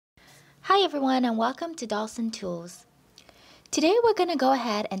Hi everyone and welcome to Dawson Tools. Today we're going to go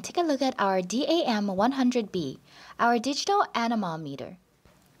ahead and take a look at our DAM100B, our digital anemometer.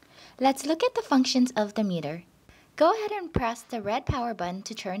 Let's look at the functions of the meter. Go ahead and press the red power button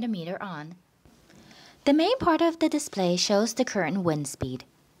to turn the meter on. The main part of the display shows the current wind speed.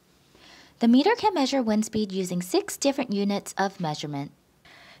 The meter can measure wind speed using 6 different units of measurement.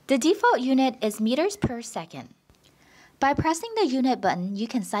 The default unit is meters per second. By pressing the unit button, you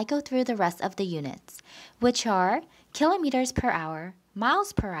can cycle through the rest of the units, which are kilometers per hour,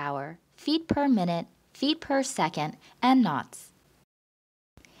 miles per hour, feet per minute, feet per second, and knots.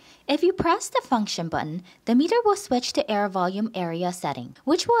 If you press the function button, the meter will switch to air volume area setting,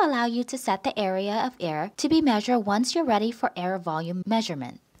 which will allow you to set the area of air to be measured once you're ready for air volume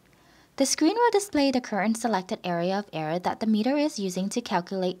measurement. The screen will display the current selected area of air that the meter is using to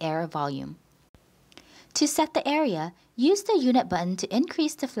calculate air volume. To set the area, use the unit button to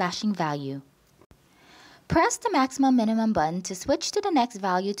increase the flashing value. Press the maximum minimum button to switch to the next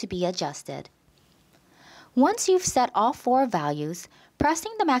value to be adjusted. Once you've set all 4 values,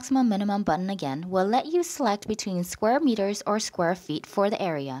 pressing the maximum minimum button again will let you select between square meters or square feet for the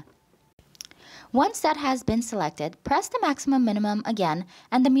area. Once that has been selected, press the maximum minimum again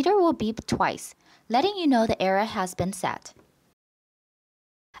and the meter will beep twice, letting you know the area has been set.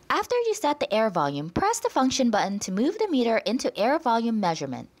 After you set the air volume, press the function button to move the meter into air volume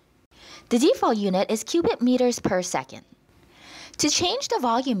measurement. The default unit is cubic meters per second. To change the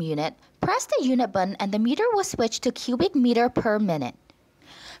volume unit, press the unit button and the meter will switch to cubic meter per minute.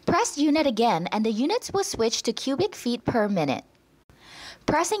 Press unit again and the units will switch to cubic feet per minute.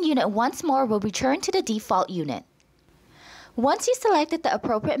 Pressing unit once more will return to the default unit. Once you selected the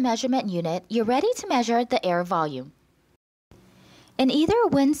appropriate measurement unit, you're ready to measure the air volume. In either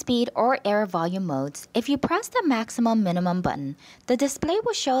wind speed or air volume modes, if you press the maximum minimum button, the display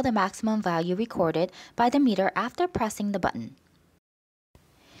will show the maximum value recorded by the meter after pressing the button.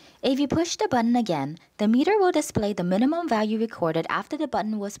 If you push the button again, the meter will display the minimum value recorded after the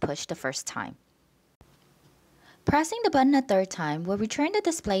button was pushed the first time. Pressing the button a third time will return the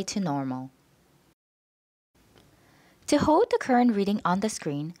display to normal. To hold the current reading on the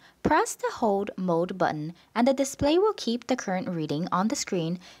screen, press the Hold Mode button and the display will keep the current reading on the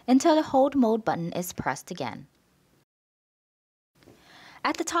screen until the Hold Mode button is pressed again.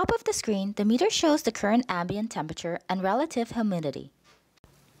 At the top of the screen, the meter shows the current ambient temperature and relative humidity.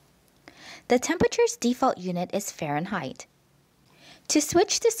 The temperature's default unit is Fahrenheit. To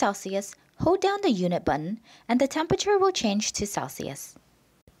switch to Celsius, hold down the unit button and the temperature will change to Celsius.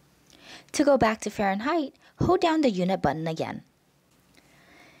 To go back to Fahrenheit, hold down the unit button again.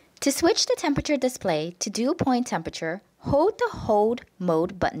 To switch the temperature display to dew point temperature, hold the Hold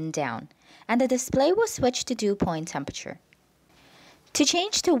Mode button down, and the display will switch to dew point temperature. To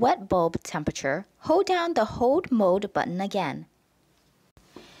change to wet bulb temperature, hold down the Hold Mode button again.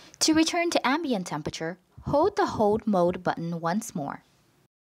 To return to ambient temperature, hold the Hold Mode button once more.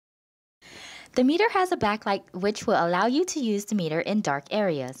 The meter has a backlight which will allow you to use the meter in dark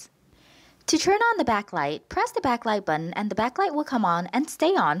areas. To turn on the backlight, press the backlight button and the backlight will come on and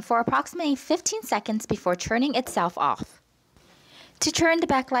stay on for approximately 15 seconds before turning itself off. To turn the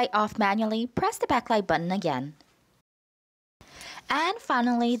backlight off manually, press the backlight button again. And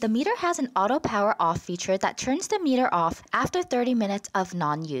finally, the meter has an auto power off feature that turns the meter off after 30 minutes of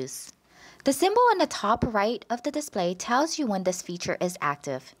non-use. The symbol on the top right of the display tells you when this feature is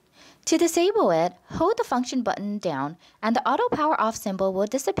active. To disable it, hold the function button down and the auto power off symbol will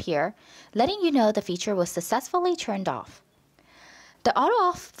disappear, letting you know the feature was successfully turned off. The auto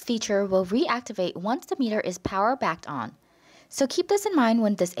off feature will reactivate once the meter is power backed on, so keep this in mind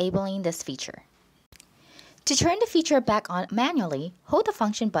when disabling this feature. To turn the feature back on manually, hold the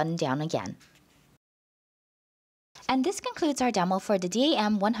function button down again. And this concludes our demo for the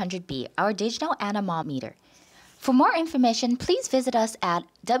DAM100B, our digital anemometer. For more information, please visit us at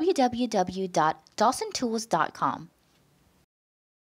www.dawsontools.com.